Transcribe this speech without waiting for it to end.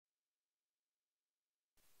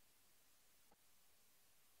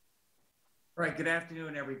Right. Good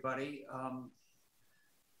afternoon, everybody.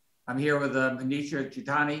 I'm here with Manisha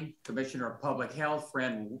Jitani, Commissioner of Public Health,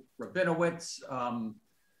 Fran Rabinowitz,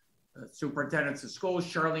 Superintendents of Schools,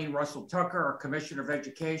 Charlene Russell Tucker, our Commissioner of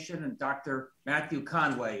Education, and Dr. Matthew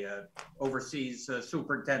Conway, oversees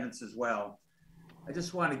superintendents as well. I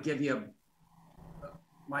just want to give you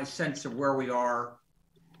my sense of where we are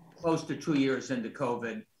close to 2 years into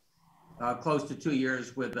COVID. Close to 2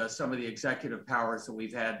 years with some of the executive powers that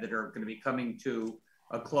we've had that are going to be coming to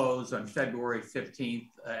a close on February 15th,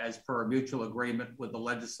 as per a mutual agreement with the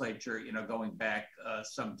legislature, going back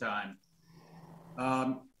some time.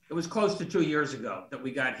 It was close to 2 years ago that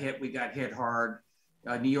we got hit. We got hit hard.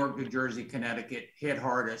 New York, New Jersey, Connecticut hit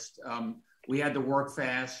hardest. We had to work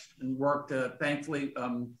fast and worked, thankfully,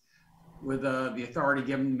 with the authority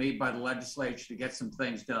given me by the legislature to get some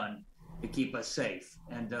things done to keep us safe.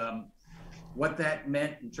 And what that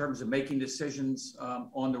meant in terms of making decisions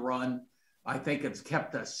on the run, I think it's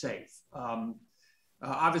kept us safe.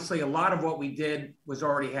 Obviously, a lot of what we did was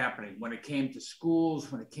already happening when it came to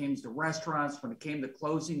schools, when it came to restaurants, when it came to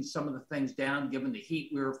closing some of the things down, given the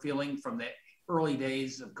heat we were feeling from the early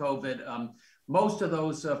days of COVID. Most of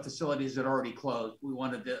those facilities had already closed. We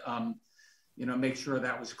wanted to make sure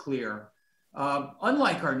that was clear.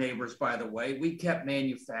 Unlike our neighbors, by the way, we kept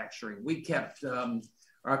manufacturing, we kept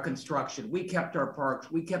our construction, we kept our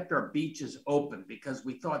parks, we kept our beaches open because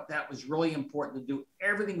we thought that was really important to do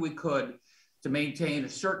everything we could to maintain a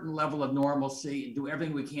certain level of normalcy and do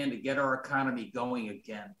everything we can to get our economy going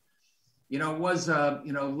again. It was,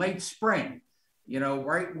 late spring,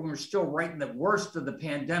 right when we're still right in the worst of the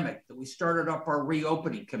pandemic, that we started up our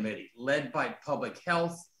reopening committee led by public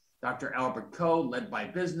health, Dr. Albert Coe, led by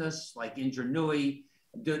business like Ingenuity,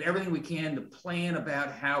 did everything we can to plan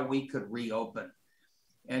about how we could reopen.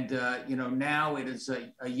 And, now it is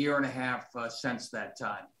a year and a half since that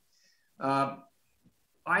time.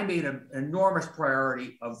 I made an enormous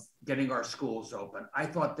priority of getting our schools open. I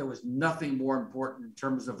thought there was nothing more important in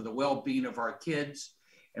terms of the well-being of our kids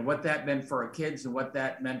and what that meant for our kids and what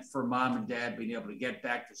that meant for mom and dad being able to get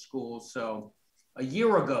back to school. So a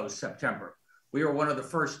year ago, September, we were one of the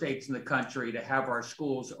first states in the country to have our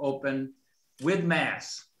schools open with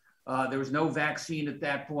masks. There was no vaccine at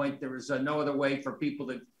that point. There was no other way for people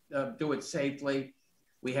to do it safely.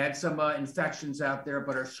 We had some infections out there,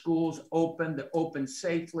 but our schools opened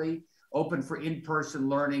safely, open for in-person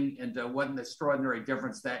learning, and what an extraordinary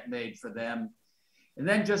difference that made for them. And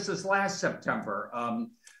then just this last September,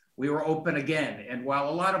 we were open again. And while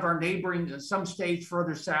a lot of our neighboring, some states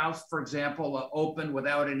further south, for example, opened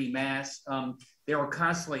without any masks, they were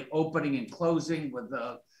constantly opening and closing with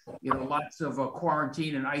lots of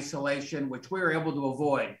quarantine and isolation, which we were able to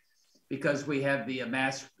avoid because we had the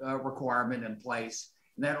mask requirement in place.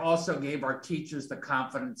 And that also gave our teachers the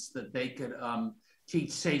confidence that they could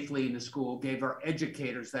teach safely in the school, gave our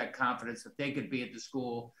educators that confidence that they could be at the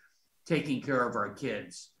school taking care of our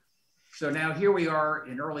kids. So now here we are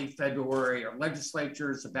in early February. Our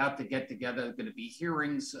legislature is about to get together. There are going to be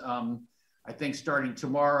hearings, I think, starting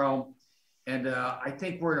tomorrow. And I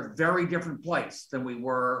think we're in a very different place than we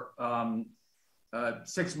were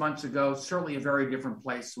 6 months ago, certainly a very different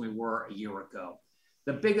place than we were a year ago.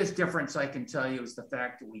 The biggest difference I can tell you is the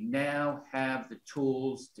fact that we now have the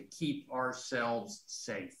tools to keep ourselves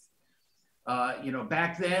safe.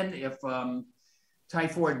 Back then, if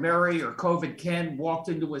Typhoid Mary or COVID Ken walked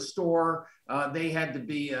into a store, they had to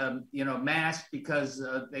be, masked because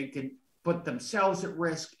they could put themselves at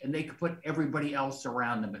risk and they could put everybody else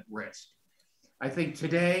around them at risk. I think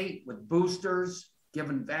today, with boosters,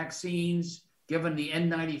 given vaccines, given the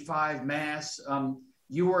N95 masks,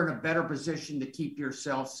 you are in a better position to keep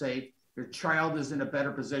yourself safe. Your child is in a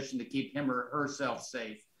better position to keep him or herself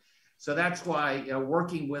safe. So that's why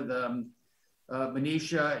working with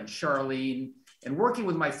Manisha and Charlene, and working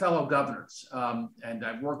with my fellow governors, and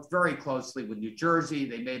I've worked very closely with New Jersey.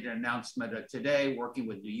 They made an announcement today, working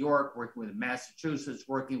with New York, working with Massachusetts,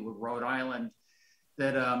 working with Rhode Island,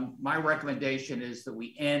 that my recommendation is that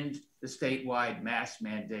we end the statewide mask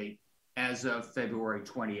mandate as of February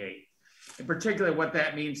 28th. In particular, what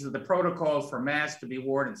that means is the protocols for masks to be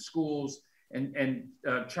worn in schools and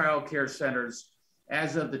child care centers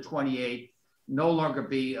as of the 28th no longer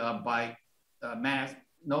be by mask,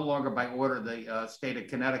 no longer by order of the state of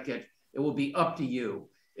Connecticut. It will be up to you.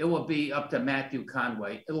 It will be up to Matthew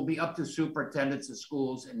Conway. It will be up to superintendents of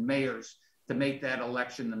schools and mayors to make that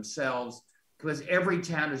election themselves, because every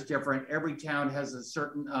town is different. Every town has a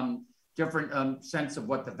certain different sense of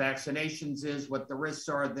what the vaccinations is, what the risks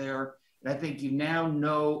are there. And I think you now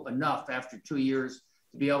know enough after 2 years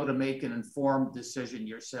to be able to make an informed decision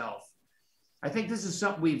yourself. I think this is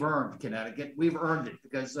something we've earned, Connecticut. We've earned it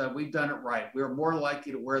because we've done it right. We're more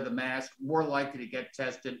likely to wear the mask, more likely to get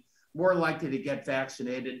tested, more likely to get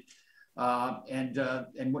vaccinated, and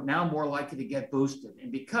now more likely to get boosted.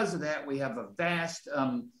 And because of that, we have a vast,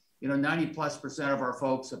 90+% of our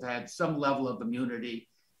folks have had some level of immunity.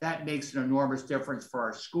 That makes an enormous difference for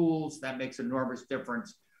our schools. That makes an enormous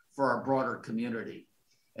difference for our broader community.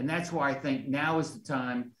 And that's why I think now is the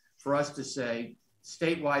time for us to say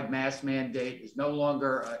statewide mask mandate is no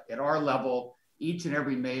longer at our level. Each and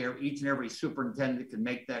every mayor, each and every superintendent can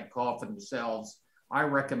make that call for themselves. I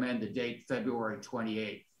recommend the date February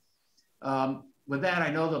 28th. With that,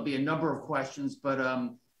 I know there'll be a number of questions, but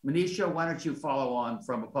Manisha, why don't you follow on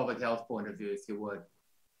from a public health point of view, if you would?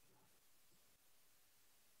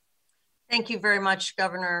 Thank you very much,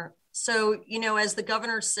 Governor. So, as the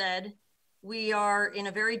governor said, we are in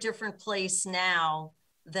a very different place now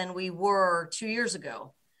than we were 2 years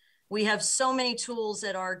ago. We have so many tools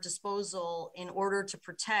at our disposal in order to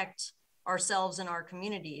protect ourselves and our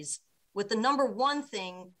communities, with the number one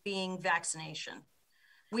thing being vaccination.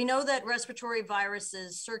 We know that respiratory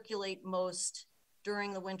viruses circulate most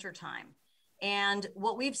during the wintertime. And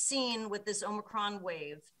what we've seen with this Omicron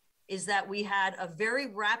wave is that we had a very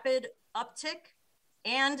rapid uptick,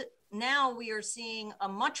 and now we are seeing a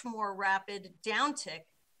much more rapid downtick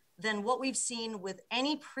than what we've seen with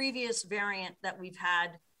any previous variant that we've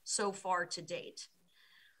had so far to date.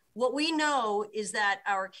 What we know is that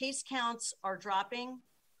our case counts are dropping,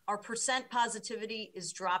 our percent positivity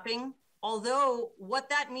is dropping, although what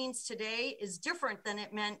that means today is different than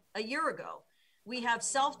it meant a year ago. We have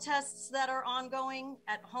self-tests that are ongoing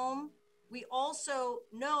at home. We also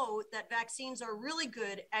know that vaccines are really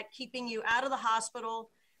good at keeping you out of the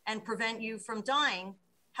hospital and prevent you from dying.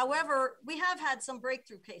 However, we have had some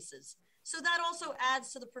breakthrough cases. So that also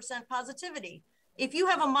adds to the percent positivity. If you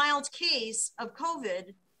have a mild case of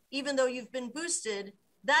COVID, even though you've been boosted,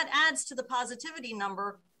 that adds to the positivity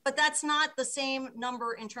number, but that's not the same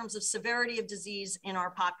number in terms of severity of disease in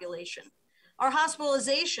our population. Our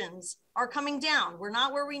hospitalizations are coming down. We're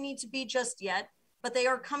not where we need to be just yet, but they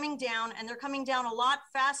are coming down, and they're coming down a lot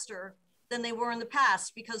faster than they were in the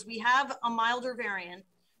past because we have a milder variant.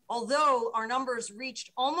 Although our numbers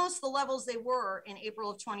reached almost the levels they were in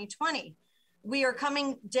April of 2020, we are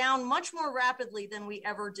coming down much more rapidly than we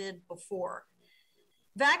ever did before.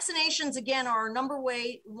 Vaccinations, again, are our number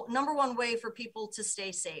one way for people to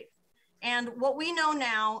stay safe. And what we know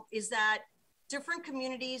now is that different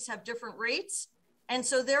communities have different rates. And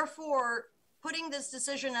so therefore, putting this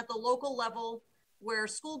decision at the local level where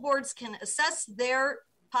school boards can assess their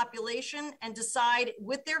population and decide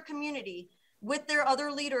with their community, with their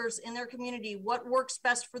other leaders in their community, what works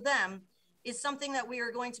best for them, is something that we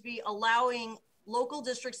are going to be allowing local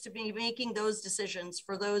districts to be making those decisions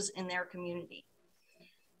for those in their community.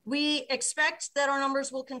 We expect that our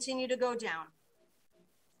numbers will continue to go down.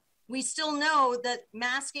 We still know that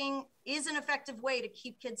masking is an effective way to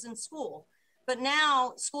keep kids in school, but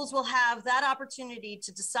now schools will have that opportunity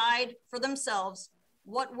to decide for themselves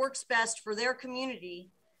what works best for their community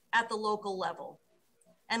at the local level.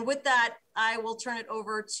 And with that, I will turn it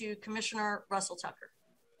over to Commissioner Russell Tucker.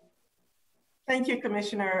 Thank you,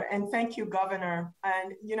 Commissioner, and thank you, Governor.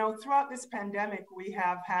 And throughout this pandemic, we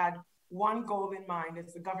have had one goal in mind,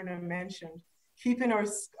 as the Governor mentioned, keeping our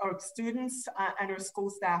students and our school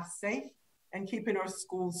staff safe and keeping our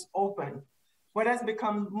schools open. What has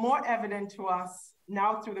become more evident to us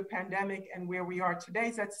now through the pandemic and where we are today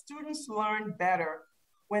is that students learn better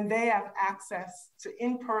when they have access to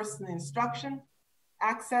in-person instruction,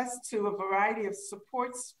 access to a variety of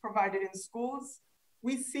supports provided in schools.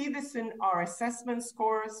 We see this in our assessment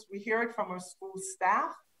scores. We hear it from our school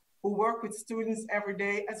staff who work with students every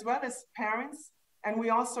day, as well as parents. And we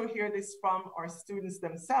also hear this from our students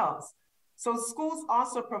themselves. So schools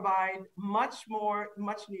also provide much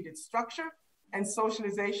needed structure and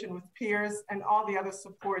socialization with peers and all the other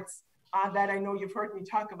supports that I know you've heard me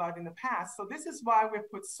talk about in the past. So this is why we've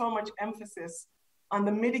put so much emphasis on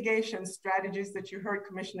the mitigation strategies that you heard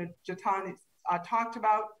Commissioner Jatani talked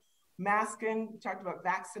about: masking, we talked about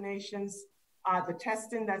vaccinations, the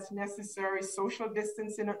testing that's necessary, social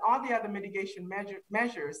distancing, and all the other mitigation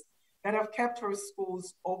measures that have kept our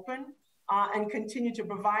schools open and continue to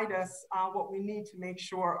provide us what we need to make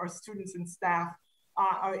sure our students and staff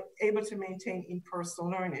are able to maintain in-person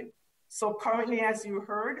learning. So currently, as you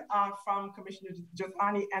heard from Commissioner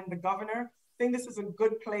Jatani and the Governor, I think this is a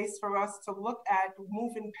good place for us to look at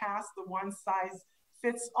moving past the one size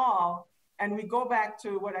fits all. And we go back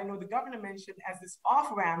to what I know the Governor mentioned as this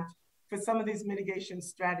off-ramp for some of these mitigation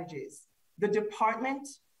strategies. The department,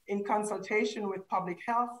 in consultation with public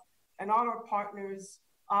health and all our partners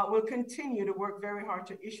will continue to work very hard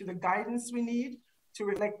to issue the guidance we need to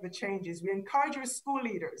reflect the changes. We encourage our school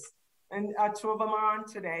leaders, and two of them are on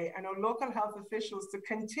today, and our local health officials to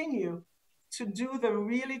continue to do the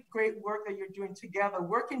really great work that you're doing together,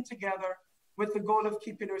 working together with the goal of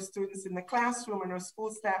keeping our students in the classroom and our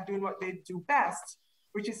school staff doing what they do best,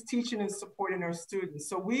 which is teaching and supporting our students.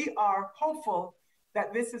 So we are hopeful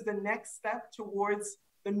that this is the next step towards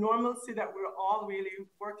the normalcy that we're all really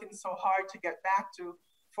working so hard to get back to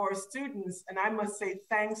for our students. And I must say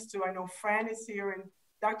thanks to, I know Fran is here and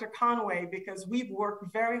Dr. Conway, because we've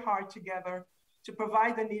worked very hard together to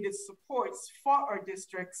provide the needed supports for our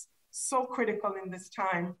districts, so critical in this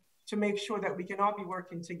time, to make sure that we can all be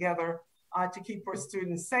working together to keep our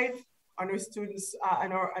students safe, and our students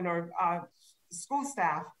and our school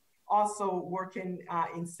staff also working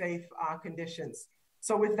in safe conditions.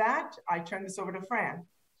 So with that, I turn this over to Fran.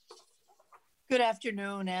 Good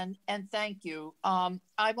afternoon, and thank you.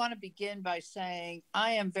 I want to begin by saying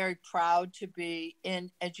I am very proud to be in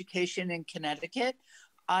education in Connecticut.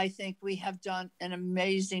 I think we have done an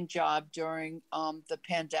amazing job during the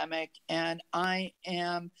pandemic, and I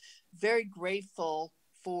am very grateful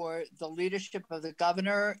for the leadership of the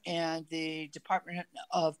governor and the Department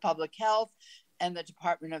of Public Health and the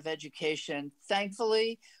Department of Education.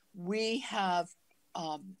 Thankfully, we have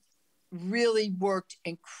really worked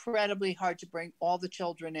incredibly hard to bring all the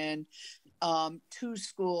children in to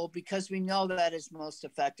school, because we know that is most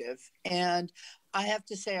effective. And I have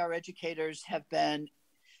to say our educators have been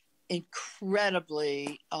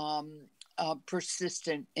incredibly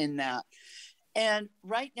persistent in that. And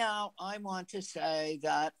right now I want to say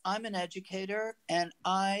that I'm an educator, and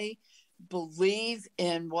I believe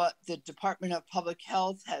in what the Department of Public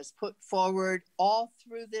Health has put forward all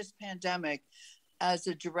through this pandemic as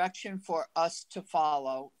a direction for us to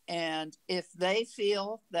follow. And if they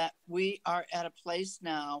feel that we are at a place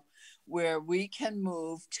now where we can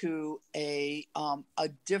move to a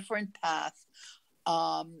different path,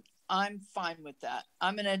 I'm fine with that.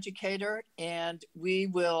 I'm an educator, and we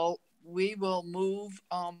will move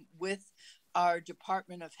with our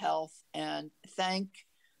Department of Health, and thank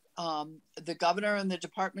the governor and the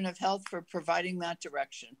Department of Health for providing that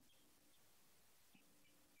direction.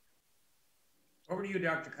 Over to you,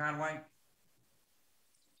 Dr. Conway.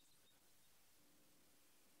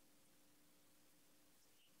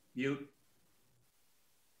 Mute.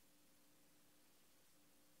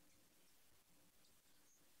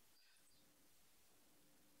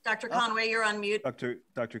 Dr. Conway, you're on mute.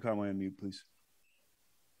 Dr. Conway, on mute, please.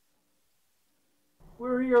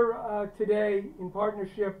 We're here today in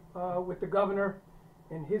partnership with the governor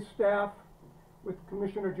and his staff, with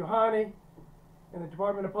Commissioner Johanny and the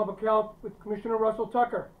Department of Public Health, with Commissioner Russell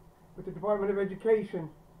Tucker, with the Department of Education,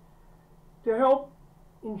 to help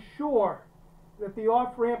ensure that the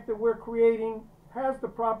off-ramp that we're creating has the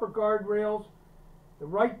proper guardrails, the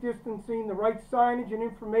right distancing, the right signage and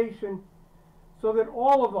information, so that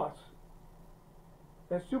all of us,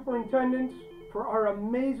 as superintendents, for our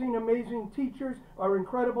amazing, amazing teachers, our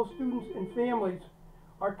incredible students and families,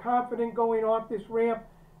 are confident going off this ramp,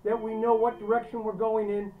 that we know what direction we're going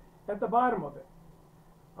in at the bottom of it.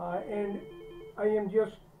 And I am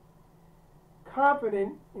just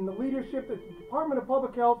confident in the leadership that the Department of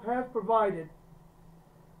Public Health has provided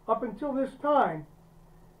up until this time,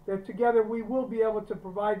 that together we will be able to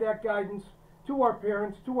provide that guidance to our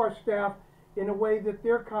parents, to our staff, in a way that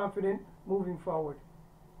they're confident moving forward.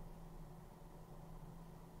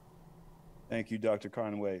 Thank you, Dr.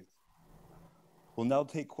 Conway. We'll now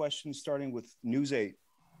take questions starting with News 8.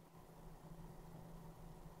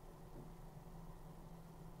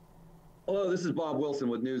 Hello, this is Bob Wilson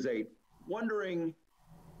with News 8. Wondering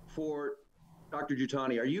for Dr.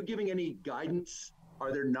 Jutani, are you giving any guidance?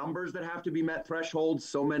 Are there numbers that have to be met, thresholds,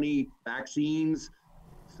 so many vaccines,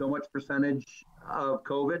 so much percentage of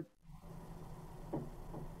COVID?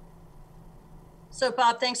 So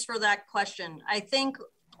Bob, thanks for that question. I think,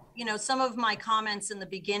 some of my comments in the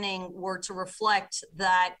beginning were to reflect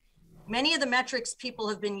that many of the metrics people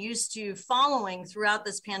have been used to following throughout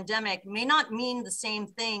this pandemic may not mean the same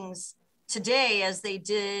things today as they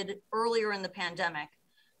did earlier in the pandemic.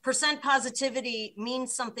 Percent positivity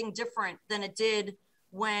means something different than it did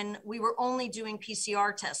when we were only doing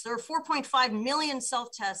PCR tests. There are 4.5 million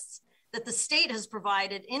self-tests that the state has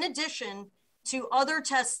provided, in addition to other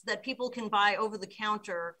tests that people can buy over the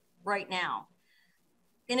counter right now.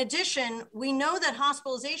 In addition, we know that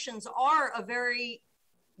hospitalizations are a very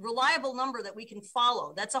reliable number that we can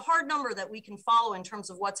follow. That's a hard number that we can follow in terms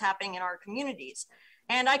of what's happening in our communities.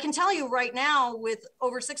 And I can tell you right now, with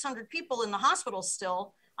over 600 people in the hospital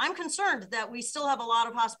still, I'm concerned that we still have a lot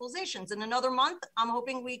of hospitalizations. In another month, I'm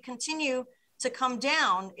hoping we continue to come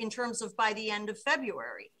down in terms of by the end of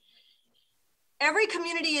February. Every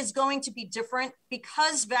community is going to be different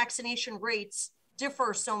because vaccination rates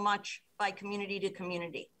differ so much by community to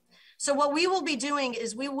community. So what we will be doing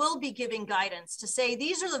is we will be giving guidance to say,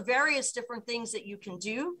 these are the various different things that you can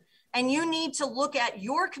do, and you need to look at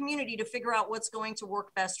your community to figure out what's going to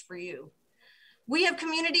work best for you. We have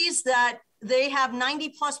communities that they have 90+%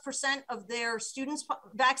 of their students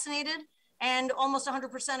vaccinated and almost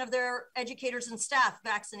 100% of their educators and staff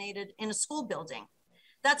vaccinated in a school building.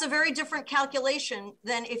 That's a very different calculation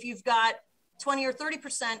than if you've got 20 or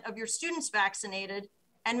 30% of your students vaccinated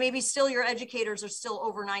and maybe still your educators are still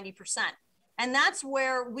over 90%. And that's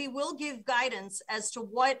where we will give guidance as to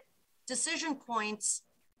what decision points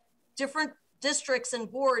different districts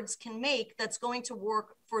and boards can make that's going to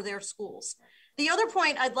work for their schools. The other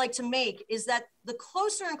point I'd like to make is that the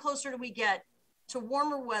closer and closer we get to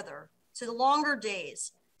warmer weather, to the longer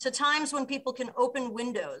days, to times when people can open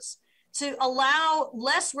windows, to allow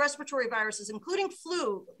less respiratory viruses, including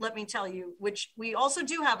flu, let me tell you, which we also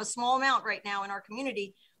do have a small amount right now in our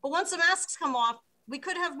community. But once the masks come off, we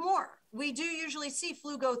could have more. We do usually see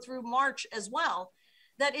flu go through March as well,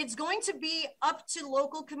 that it's going to be up to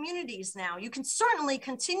local communities now. You can certainly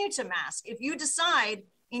continue to mask if you decide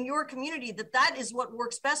in your community that that is what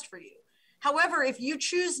works best for you. However, if you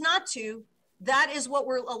choose not to, that is what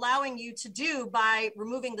we're allowing you to do by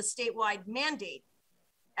removing the statewide mandate,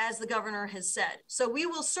 as the governor has said. So we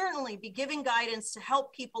will certainly be giving guidance to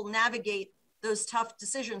help people navigate those tough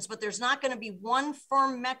decisions, but there's not going to be one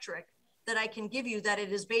firm metric that I can give you that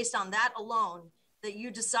it is based on that alone that you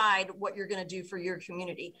decide what you're going to do for your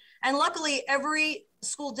community. And luckily, every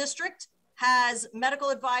school district has medical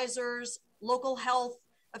advisors, local health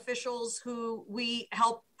officials who we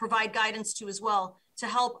help provide guidance to as well to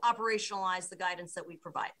help operationalize the guidance that we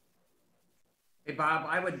provide. Hey, Bob,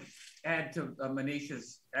 I would add to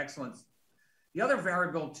Manisha's excellence. The other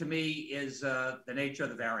variable to me is the nature of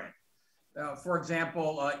the variant. For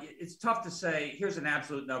example, it's tough to say, here's an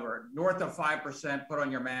absolute number, north of 5%, put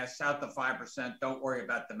on your mask, south of 5%, don't worry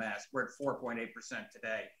about the mask. We're at 4.8%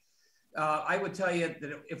 today. I would tell you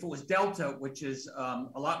that if it was Delta, which is a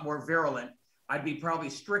lot more virulent, I'd be probably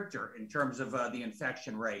stricter in terms of the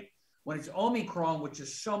infection rate. When it's Omicron, which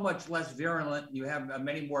is so much less virulent, you have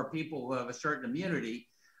many more people who have a certain immunity,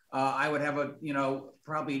 I would have a,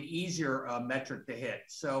 probably an easier metric to hit.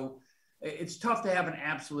 So it's tough to have an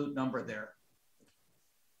absolute number there.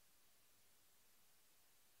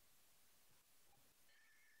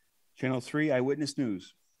 Channel 3 Eyewitness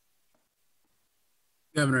News.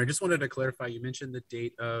 Governor, I just wanted to clarify, you mentioned the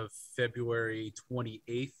date of February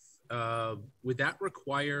 28th. Would that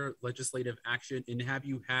require legislative action? And have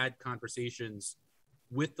you had conversations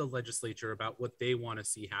with the legislature about what they want to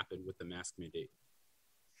see happen with the mask mandate?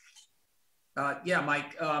 Yeah,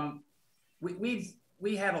 Mike,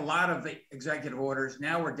 we had a lot of executive orders.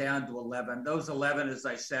 Now we're down to 11. Those 11, as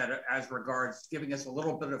I said, as regards giving us a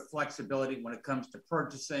little bit of flexibility when it comes to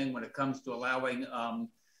purchasing, when it comes to allowing,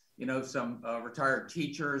 some retired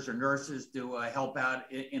teachers or nurses to help out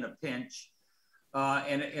in a pinch.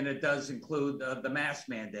 And it does include the mask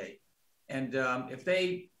mandate. And if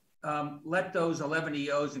they let those 11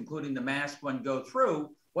 EOs, including the mask one, go through,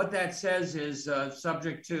 what that says is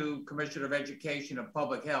subject to Commissioner of Education and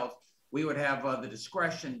Public Health, we would have the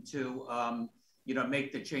discretion to,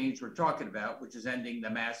 make the change we're talking about, which is ending the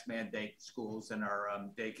mask mandate in schools and our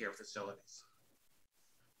daycare facilities.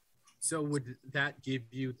 So would that give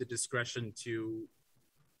you the discretion to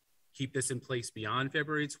keep this in place beyond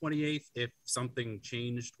February 28th if something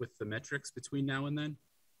changed with the metrics between now and then?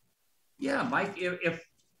 Yeah, Mike, if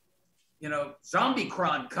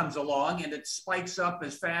Zombicron comes along and it spikes up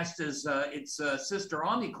as fast as its sister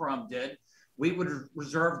Omicron did, we would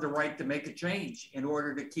reserve the right to make a change in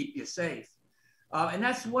order to keep you safe. And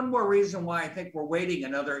that's one more reason why I think we're waiting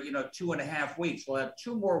another, 2.5 weeks. We'll have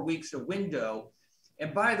 2 more weeks of window.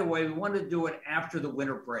 And by the way, we wanted to do it after the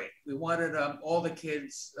winter break. We wanted all the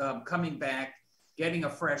kids coming back, getting a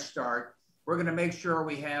fresh start. We're going to make sure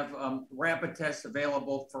we have rapid tests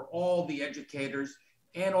available for all the educators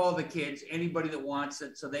and all the kids, anybody that wants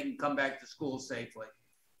it, so they can come back to school safely.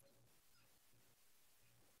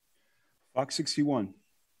 Fox 61.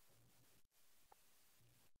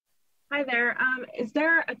 Hi there. Is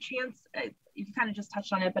there a chance, you kind of just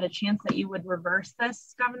touched on it, but a chance that you would reverse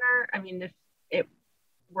this, Governor? I mean, if it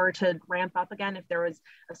were to ramp up again, if there was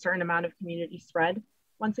a certain amount of community spread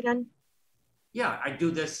once again? Yeah, I do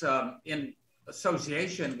this in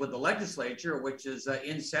association with the legislature, which is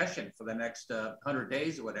in session for the next 100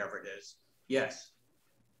 days or whatever it is. Yes.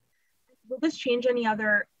 will this change any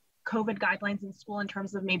other COVID guidelines in school in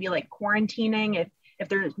terms of maybe like quarantining? If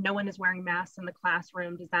there's no one is wearing masks in the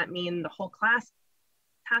classroom, does that mean the whole class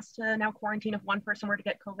has to now quarantine if one person were to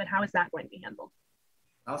get COVID? How is that going to be handled?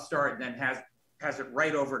 I'll start and then has it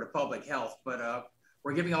right over to public health, but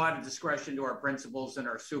we're giving a lot of discretion to our principals and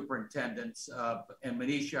our superintendents. And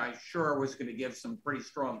Manisha, I'm sure, was going to give some pretty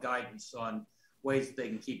strong guidance on ways that they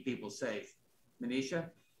can keep people safe. Manisha?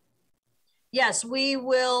 Yes, we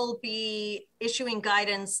will be issuing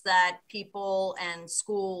guidance that people and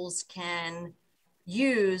schools can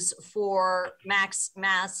use for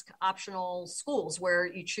mask optional schools where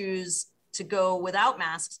you choose to go without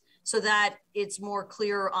masks so that it's more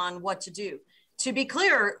clear on what to do. To be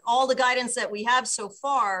clear, all the guidance that we have so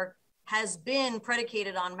far has been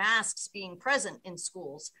predicated on masks being present in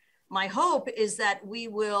schools. My hope is that we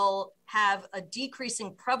will have a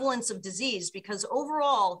decreasing prevalence of disease, because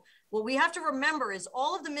overall, what we have to remember is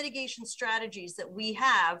all of the mitigation strategies that we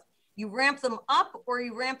have, you ramp them up or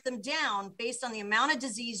you ramp them down based on the amount of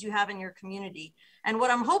disease you have in your community. And what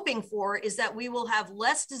I'm hoping for is that we will have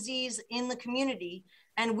less disease in the community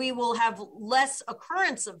and we will have less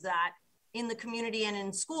occurrence of that in the community and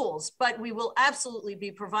in schools, but we will absolutely be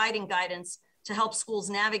providing guidance to help schools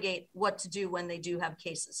navigate what to do when they do have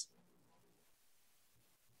cases.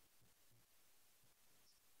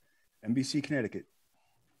 NBC Connecticut.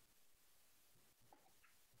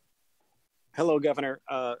 Hello, Governor.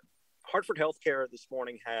 Hartford Healthcare this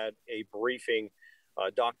morning had a briefing.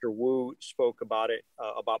 Dr. Wu spoke about it,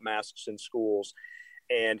 about masks in schools.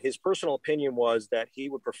 And his personal opinion was that he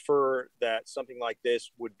would prefer that something like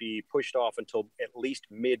this would be pushed off until at least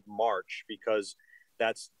mid-March, because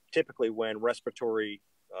that's typically when respiratory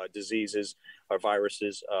diseases or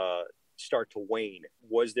viruses start to wane.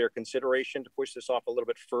 Was there consideration to push this off a little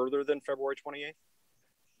bit further than February 28th?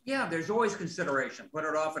 Yeah, there's always consideration. Put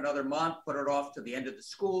it off another month, put it off to the end of the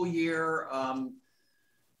school year.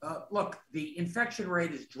 Look, the infection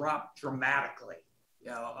rate has dropped dramatically,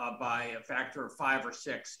 by a factor of 5 or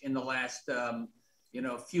 6 in the last,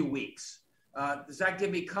 few weeks. Does that give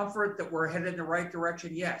me comfort that we're headed in the right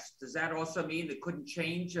direction? Yes. Does that also mean it couldn't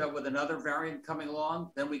change with another variant coming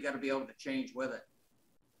along? Then we got to be able to change with it.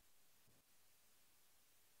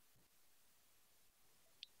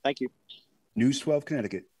 Thank you. News 12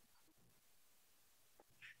 Connecticut.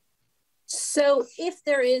 So if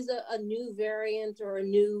there is a new variant or a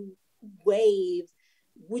new wave,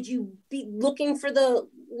 would you be looking for the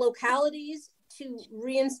localities to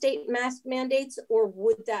reinstate mask mandates, or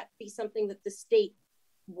would that be something that the state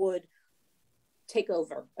would take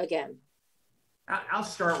over again? I'll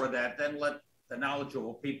start with that, then let the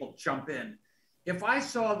knowledgeable people jump in. If I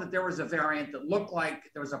saw that there was a variant that looked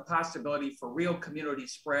like there was a possibility for real community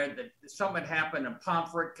spread, that something happened in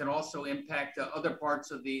Pomfret can also impact other parts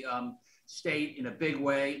of the state in a big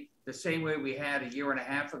way, the same way we had a year and a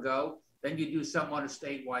half ago, then you do something on a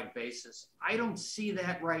statewide basis. I don't see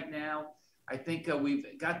that right now. I think we've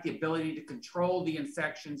got the ability to control the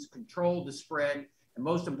infections, control the spread, and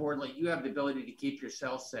most importantly, you have the ability to keep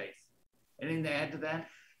yourself safe. Anything to add to that?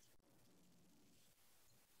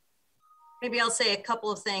 Maybe I'll say a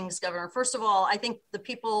couple of things, Governor. First of all, I think the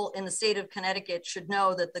people in the state of Connecticut should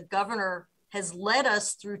know that the governor has led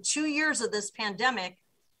us through 2 years of this pandemic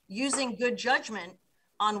using good judgment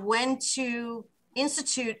on when to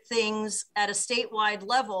institute things at a statewide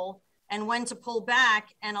level and when to pull back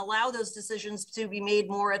and allow those decisions to be made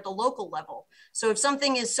more at the local level. So if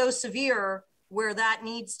something is so severe where that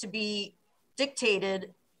needs to be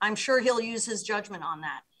dictated, I'm sure he'll use his judgment on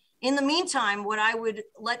that. In the meantime, what I would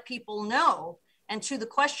let people know, and to the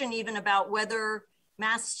question even about whether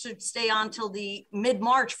masks should stay on till the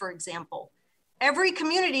mid-March, for example, every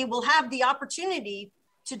community will have the opportunity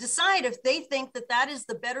to decide if they think that that is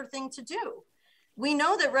the better thing to do. We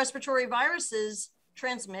know that respiratory viruses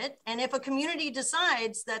transmit, and if a community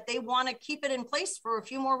decides that they want to keep it in place for a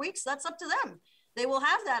few more weeks, that's up to them. They will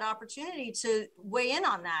have that opportunity to weigh in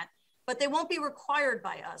on that, but they won't be required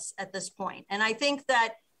by us at this point. And I think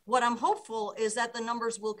that what I'm hopeful is that the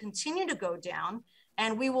numbers will continue to go down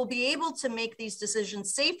and we will be able to make these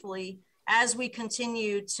decisions safely as we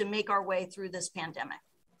continue to make our way through this pandemic.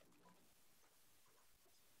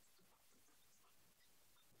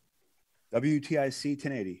 WTIC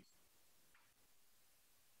 1080.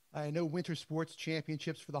 I know winter sports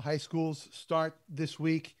championships for the high schools start this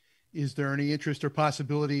week. Is there any interest or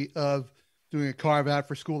possibility of doing a carve out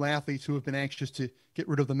for school athletes who have been anxious to get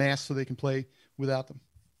rid of the masks so they can play without them?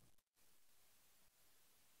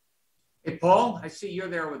 Hey, Paul, I see you're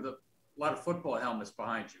there with a lot of football helmets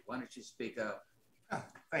behind you. Why don't you speak up?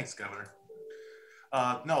 Thanks, Governor.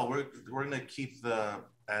 No, we're going to keep the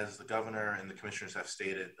as the governor and the commissioners have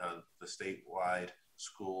stated, the statewide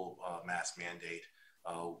school mask mandate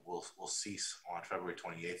will cease on February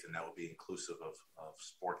 28th, and that will be inclusive of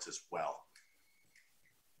sports as well.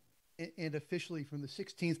 And officially from the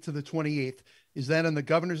 16th to the 28th, is that on the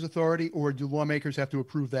governor's authority, or do lawmakers have to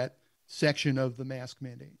approve that section of the mask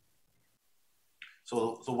mandate?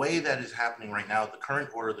 So the way that is happening right now, the current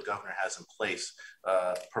order the governor has in place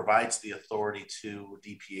provides the authority to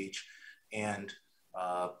DPH and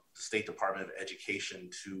the State Department of Education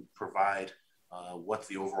to provide what's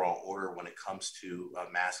the overall order when it comes to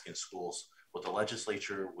masks in schools. What the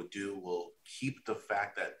legislature would do will keep the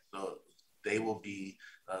fact that they will be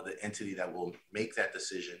the entity that will make that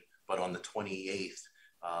decision, but on the 28th,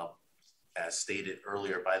 as stated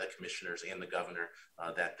earlier by the commissioners and the governor,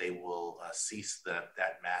 that they will cease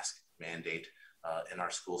that mask mandate in our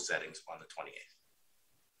school settings on the 28th.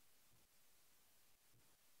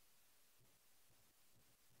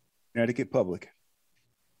 Connecticut Public.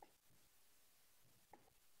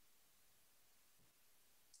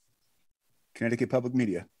 Connecticut Public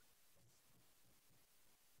Media.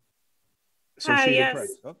 Associated yes.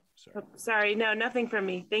 Press. Oh, sorry. Oh, sorry. No, nothing from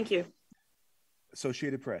me. Thank you.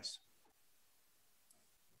 Associated Press.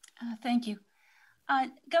 Thank you.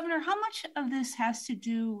 Governor, how much of this has to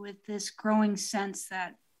do with this growing sense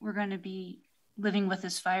that we're going to be living with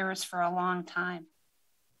this virus for a long time?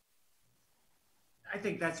 I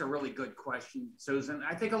think that's a really good question, Susan.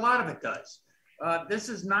 I think a lot of it does. This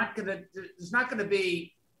is not going to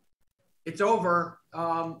be, it's over.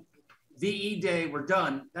 VE Day, we're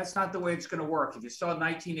done. That's not the way it's going to work. If you saw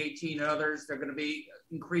 1918 and others, they're going to be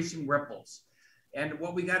increasing ripples. And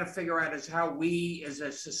what we got to figure out is how we as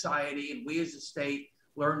a society and we as a state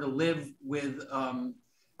learn to live with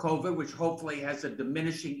COVID, which hopefully has a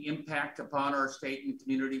diminishing impact upon our state and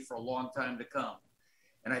community for a long time to come.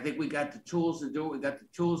 And I think we got the tools to do it. We got the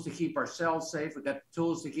tools to keep ourselves safe. We got the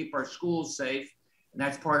tools to keep our schools safe. And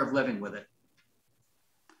that's part of living with it.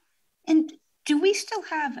 And do we still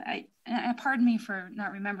have, pardon me for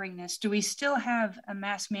not remembering this, do we still have a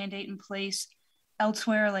mask mandate in place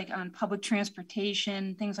elsewhere, like on public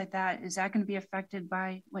transportation, things like that? Is that going to be affected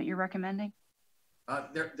by what you're recommending?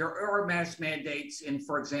 There are mask mandates in,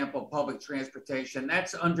 for example, public transportation.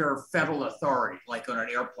 That's under federal authority, like on an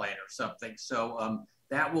airplane or something. So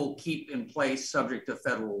that will keep in place subject to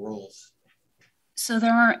federal rules. So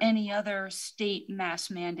there aren't any other state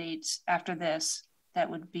mask mandates after this that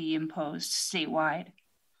would be imposed statewide?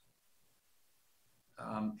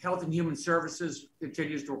 Health and Human Services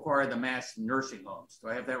continues to require the mask in nursing homes. Do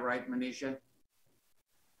I have that right, Manisha?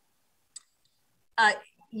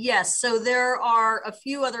 Yes, so there are a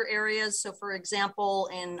few other areas. So for example,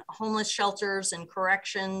 in homeless shelters and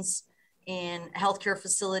corrections, in healthcare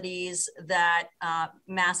facilities, that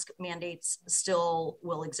mask mandates still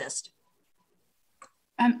will exist.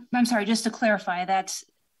 I'm sorry, just to clarify, that's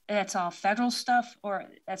all federal stuff, or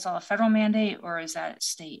that's all a federal mandate, or is that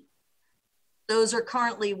state? Those are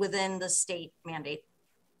currently within the state mandate.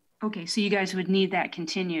 Okay, so you guys would need that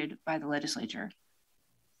continued by the legislature.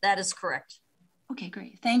 That is correct. Okay,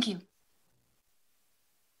 great. Thank you.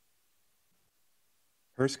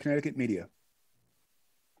 Hearst, Connecticut Media.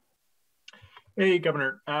 Hey,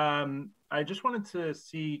 Governor. I just wanted to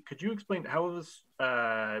see, could you explain how will this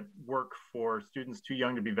work for students too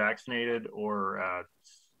young to be vaccinated, or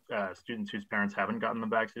students whose parents haven't gotten them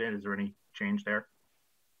vaccinated? Is there any change there?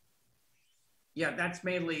 Yeah, that's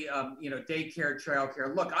mainly, daycare,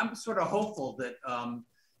 childcare. Look, I'm sort of hopeful that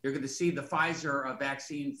you're going to see the Pfizer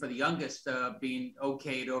vaccine for the youngest being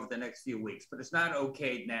okayed over the next few weeks, but it's not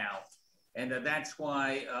okayed now. And that's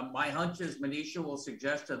why my hunch is Manisha will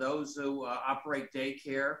suggest to those who operate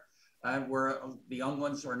daycare where the young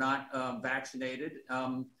ones are not vaccinated,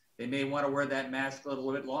 they may want to wear that mask a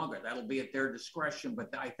little bit longer. That'll be at their discretion,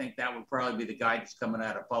 but I think that would probably be the guidance coming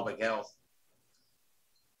out of public health.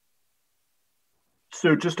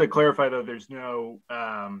 So just to clarify, though, there's no,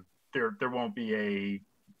 there won't be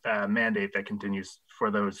a mandate that continues for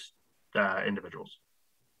those individuals.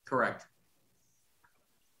 Correct.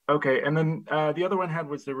 Okay, and then the other one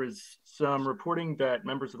there was some reporting that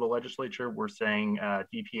members of the legislature were saying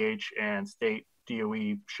DPH and state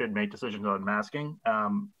DOE should make decisions on masking.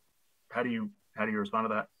 How do you respond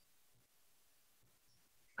to that?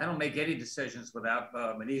 I don't make any decisions without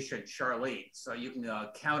Manisha and Charlene, so you can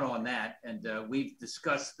count on that. And we've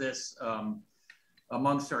discussed this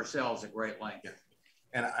amongst ourselves at great length.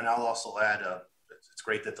 Yeah. And I'll also add, it's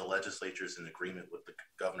great that the legislature is in agreement with the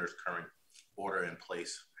governor's current order in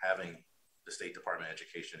place, having the State Department of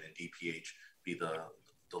Education and DPH be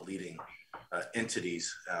the leading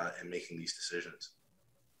entities in making these decisions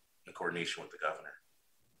in coordination with the governor.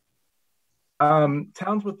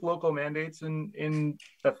 Towns with local mandates in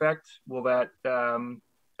effect, will that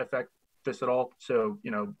affect this at all? So,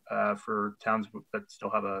 you know, for towns that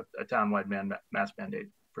still have a town-wide mask mandate,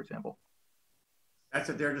 for example? That's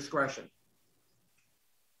at their discretion.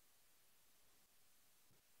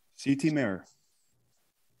 CT Mayor.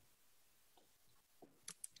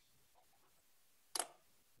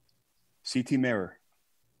 CT Mayor.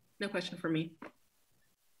 No question for me.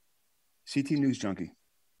 CT News Junkie.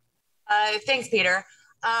 Thanks, Peter.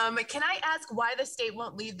 Can I ask why the state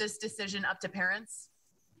won't leave this decision up to parents?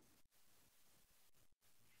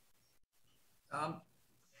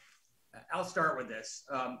 I'll start with this.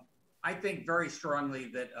 I think very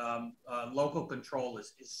strongly that local control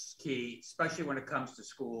is key, especially when it comes to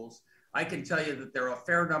schools. I can tell you that there are a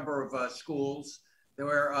fair number of schools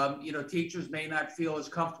where you know, teachers may not feel as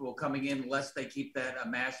comfortable coming in unless they keep that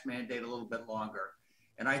mask mandate a little bit longer.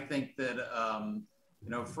 And I think that you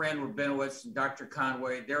know, Fran Rabinowitz and Dr.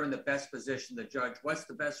 Conway, they're in the best position to judge what's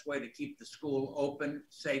the best way to keep the school open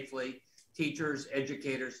safely, teachers,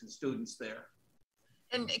 educators, and students there.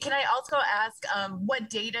 And can I also ask, what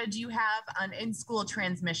data do you have on in-school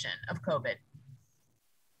transmission of COVID?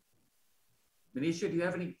 Manisha, do you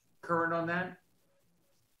have any current on that?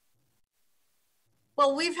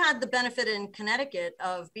 Well, we've had the benefit in Connecticut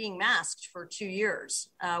of being masked for 2 years.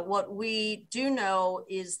 What we do know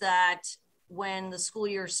is that when the school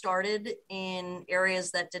year started in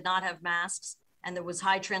areas that did not have masks and there was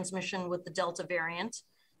high transmission with the Delta variant,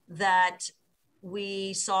 that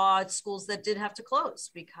we saw schools that did have to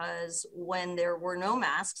close because when there were no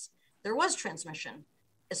masks, there was transmission,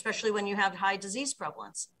 especially when you have high disease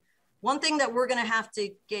prevalence. One thing that we're going to have to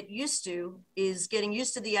get used to is getting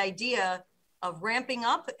used to the idea of ramping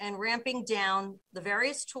up and ramping down the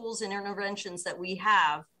various tools and interventions that we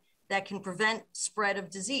have that can prevent spread of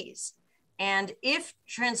disease. And if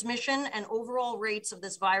transmission and overall rates of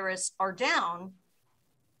this virus are down,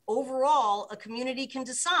 overall, a community can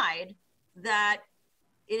decide that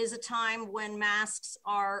it is a time when masks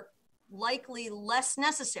are likely less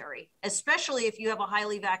necessary, especially if you have a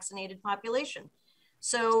highly vaccinated population.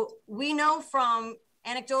 So we know from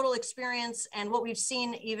anecdotal experience and what we've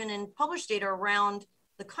seen even in published data around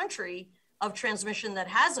the country of transmission that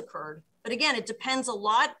has occurred. But again, it depends a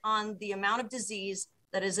lot on the amount of disease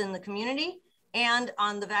that is in the community and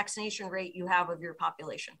on the vaccination rate you have of your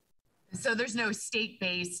population. So there's no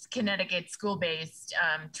state-based, Connecticut school-based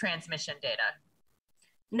transmission data?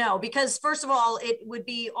 No, because first of all, it would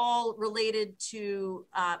be all related to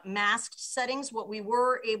masked settings. What we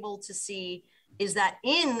were able to see is that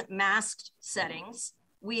in masked settings,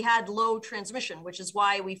 we had low transmission, which is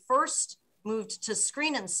why we first moved to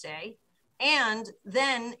screen and stay. And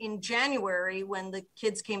then in January, when the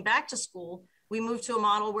kids came back to school, we moved to a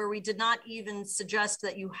model where we did not even suggest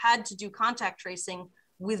that you had to do contact tracing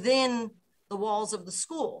within the walls of the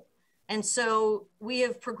school. And so we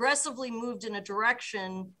have progressively moved in a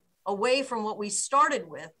direction away from what we started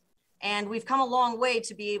with. And we've come a long way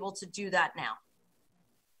to be able to do that now.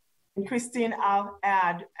 And Christine, I'll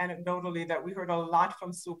add anecdotally that we heard a lot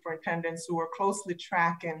from superintendents who were closely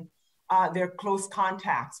tracking their close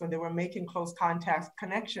contacts when they were making close contact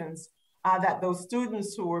connections, that those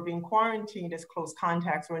students who were being quarantined as close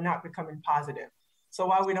contacts were not becoming positive. So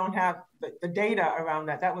while we don't have the data around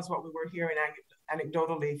that, that was what we were hearing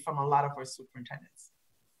anecdotally from a lot of our superintendents.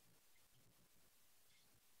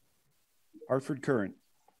 Hartford Current.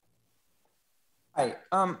 Hi.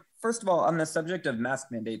 First of all, on the subject of mask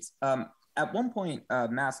mandates, at one point,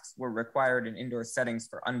 masks were required in indoor settings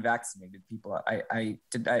for unvaccinated people.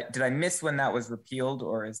 Did I miss when that was repealed,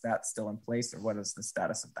 or is that still in place, or what is the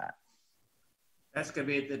status of that? That's going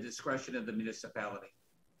to be at the discretion of the municipality.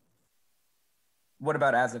 What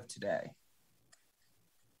about as of today?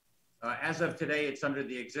 As of today, it's under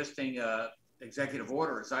the existing executive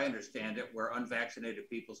order, as I understand it, where unvaccinated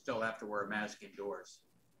people still have to wear a mask indoors.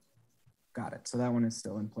 Got it. So that one is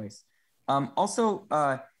still in place. Also,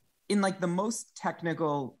 in like the most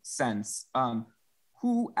technical sense,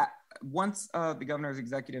 who, once the governor's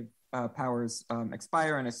executive powers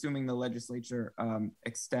expire and assuming the legislature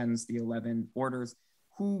extends the 11 orders,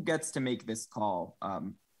 who gets to make this call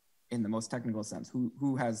in the most technical sense?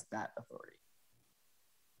 Who has that authority?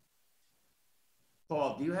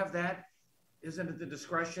 Paul, do you have that? Isn't it the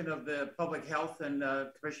discretion of the Public Health and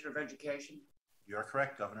Commissioner of Education? You are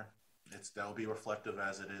correct, Governor. That'll be reflective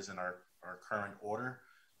as it is in our current order.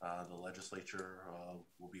 The legislature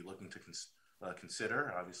will be looking to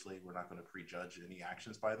consider. Obviously, we're not going to prejudge any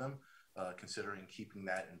actions by them, considering keeping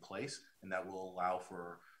that in place, and that will allow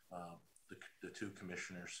for the two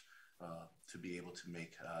commissioners to be able to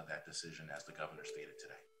make that decision as the governor stated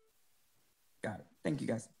today. Thank you,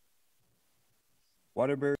 guys.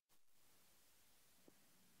 Waterbury.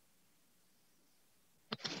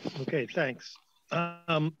 Okay, thanks.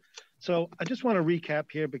 So I just want to recap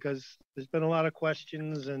here because there's been a lot of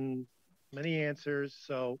questions and many answers.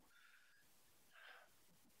 So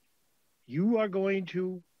you are going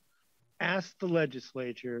to ask the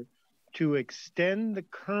legislature to extend the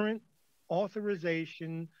current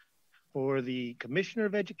authorization for the Commissioner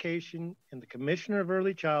of Education and the Commissioner of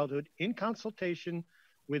Early Childhood in consultation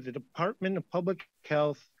with the Department of Public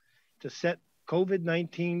Health to set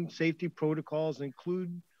COVID-19 safety protocols,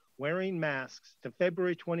 include wearing masks, to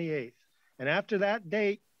February 28th. And after that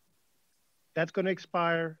date, that's going to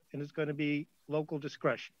expire and it's going to be local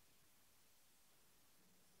discretion.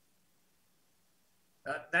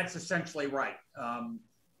 That's essentially right.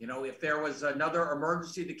 You know, if there was another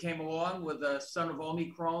emergency that came along with the son of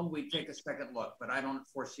Omicron, we'd take a second look, but I don't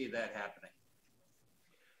foresee that happening.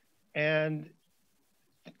 And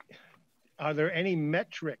are there any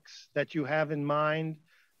metrics that you have in mind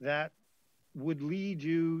that would lead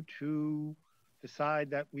you to decide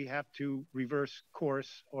that we have to reverse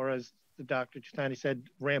course, or as the Dr. Chitani said,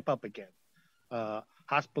 ramp up again?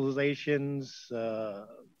 Hospitalizations,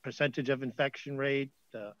 percentage of infection rate,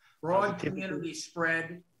 broad community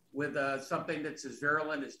spread with something that's as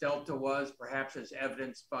virulent as Delta was, perhaps as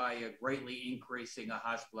evidenced by greatly increasing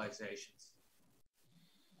hospitalizations.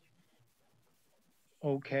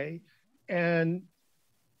 Okay. And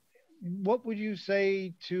what would you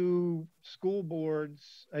say to school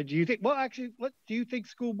boards? Do you think, well, actually, what do you think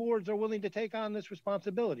school boards are willing to take on this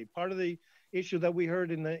responsibility? Part of the issue that we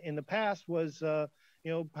heard in the past was,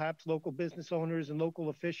 you know, perhaps local business owners and local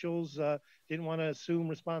officials didn't want to assume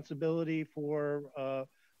responsibility for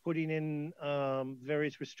putting in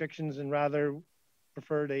various restrictions and rather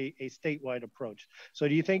preferred a statewide approach. So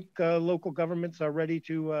do you think local governments are ready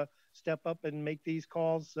to step up and make these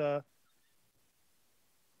calls?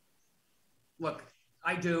 Look,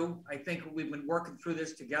 I do. I think we've been working through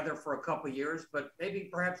this together for a couple of years, but maybe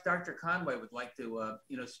perhaps Dr. Conway would like to,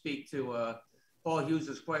 you know, speak to Paul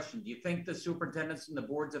Hughes's question. Do you think the superintendents and the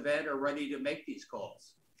boards of ed are ready to make these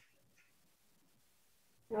calls?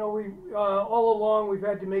 You know, we all along we've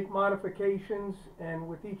had to make modifications, and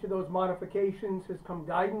with each of those modifications has come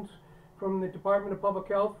guidance from the Department of Public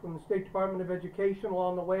Health, from the State Department of Education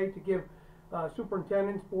along the way to give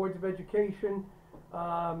superintendents, boards of education,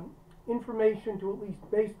 information to at least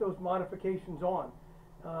base those modifications on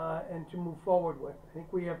and to move forward with. I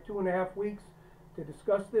think we have 2.5 weeks to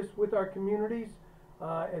discuss this with our communities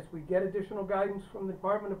as we get additional guidance from the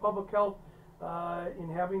Department of Public Health in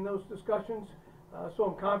having those discussions. So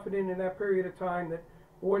I'm confident in that period of time that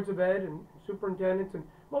boards of ed and superintendents, and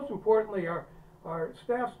most importantly our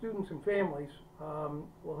staff, students, and families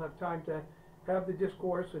will have time to have the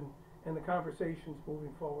discourse and the conversations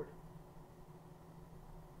moving forward.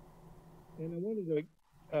 And I wanted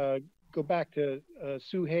to go back to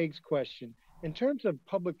Sue Haig's question. In terms of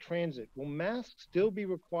public transit, will masks still be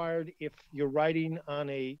required if you're riding on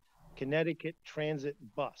a Connecticut transit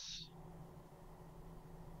bus?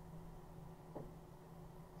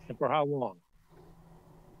 And for how long?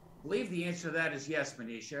 I believe the answer to that is yes,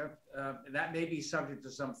 Manisha. That may be subject to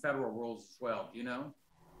some federal rules as well, you know?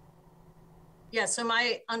 Yeah, so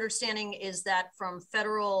my understanding is that from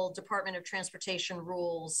federal Department of Transportation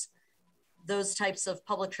rules, those types of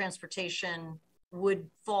public transportation would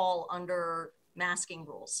fall under masking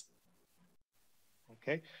rules.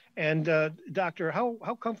 Okay. And Doctor,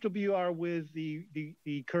 how comfortable you are with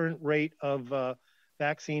the current rate of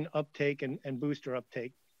vaccine uptake and booster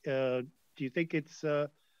uptake? Do you think it's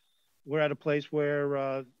we're at a place where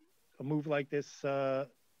a move like this that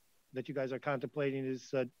you guys are contemplating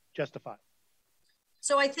is justified?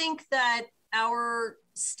 So I think that our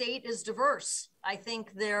state is diverse. I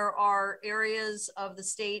think there are areas of the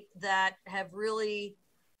state that have really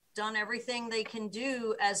done everything they can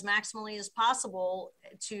do as maximally as possible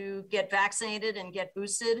to get vaccinated and get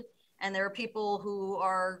boosted. And there are people who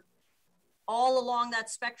are all along that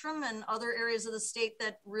spectrum, and other areas of the state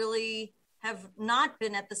that really have not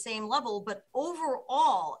been at the same level. But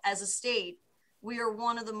overall, as a state, we are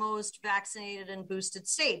one of the most vaccinated and boosted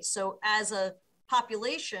states. So as a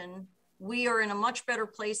population, we are in a much better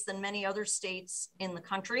place than many other states in the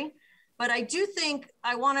country. But I do think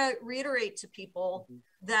I want to reiterate to people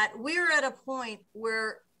that we're at a point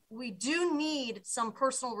where we do need some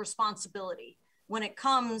personal responsibility when it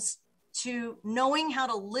comes to knowing how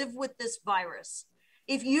to live with this virus.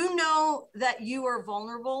 If you know that you are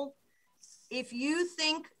vulnerable, if you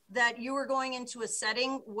think that you are going into a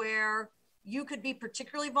setting where you could be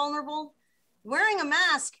particularly vulnerable, wearing a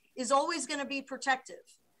mask is always going to be protective.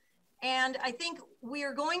 And I think we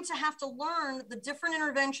are going to have to learn the different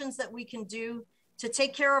interventions that we can do to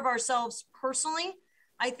take care of ourselves personally.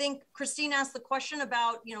 I think Christine asked the question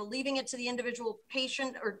about, leaving it to the individual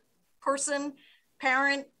patient or person,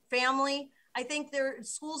 parent, family. I think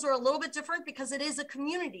schools are a little bit different because it is a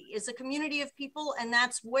community. It's a community of people, and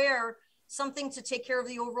that's where something to take care of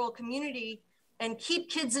the overall community and keep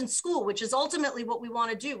kids in school, which is ultimately what we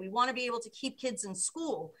want to do. We want to be able to keep kids in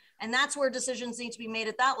school, and that's where decisions need to be made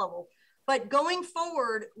at that level. But going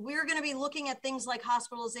forward, we're going to be looking at things like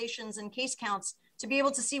hospitalizations and case counts to be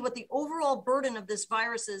able to see what the overall burden of this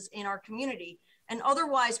virus is in our community. And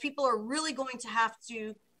otherwise, people are really going to have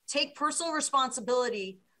to take personal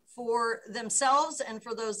responsibility for themselves and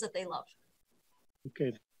for those that they love.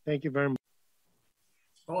 Okay, thank you very much.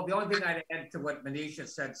 Well, the only thing I'd add to what Manisha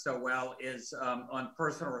said so well is on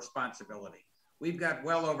personal responsibility. We've got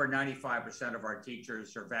well over 95% of our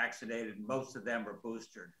teachers are vaccinated, and most of them are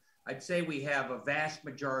boosted. I'd say we have a vast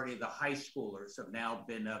majority of the high schoolers have now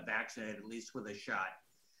been vaccinated, at least with a shot.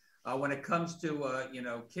 When it comes to,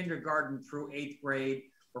 kindergarten through 8th grade,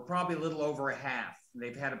 we're probably a little over a half.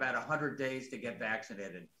 They've had about 100 days to get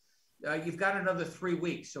vaccinated. You've got another 3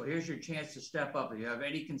 weeks, so here's your chance to step up. If you have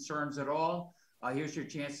any concerns at all, here's your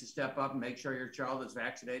chance to step up and make sure your child is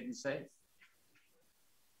vaccinated and safe.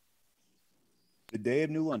 The day of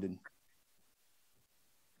New London.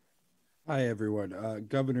 Hi, everyone.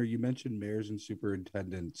 Governor, you mentioned mayors and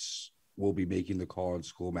superintendents will be making the call on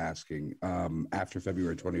school masking after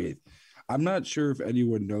February 28th. I'm not sure if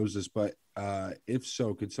anyone knows this, but if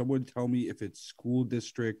so, could someone tell me if it's school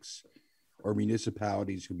districts or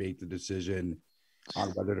municipalities who make the decision on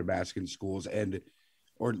whether to mask in schools,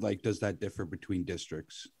 or does that differ between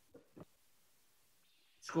districts?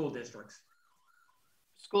 School districts.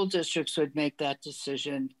 School districts would make that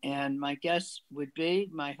decision. And my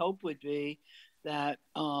hope would be that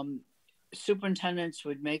superintendents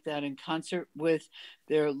would make that in concert with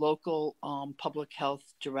their local public health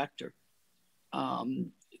director.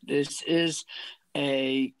 This is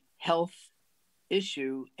a health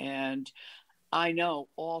issue, and I know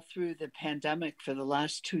all through the pandemic for the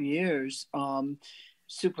last 2 years,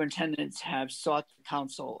 superintendents have sought the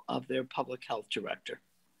counsel of their public health director.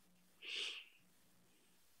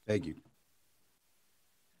 Thank you.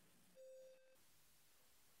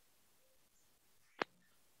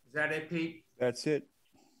 Is that it, Pete? That's it.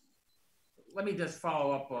 Let me just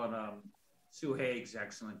follow up on Sue Haig's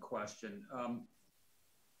excellent question.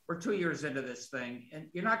 We're 2 years into this thing, and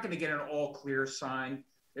you're not going to get an all clear sign.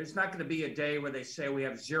 There's not going to be a day where they say we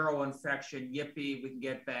have 0 infection, yippee, we can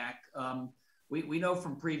get back. We know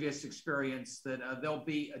from previous experience that there'll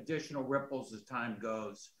be additional ripples as time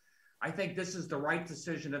goes. I think this is the right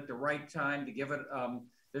decision at the right time to give it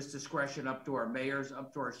this discretion up to our mayors,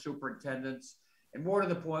 up to our superintendents. And more to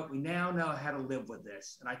the point, we now know how to live with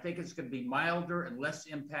this. And I think it's going to be milder and less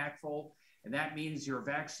impactful. And that means your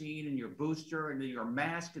vaccine and your booster and your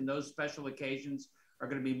mask and those special occasions are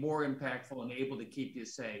going to be more impactful and able to keep you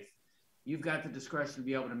safe. You've got the discretion to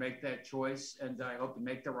be able to make that choice, and I hope to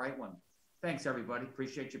make the right one. Thanks, everybody.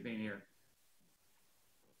 Appreciate you being here.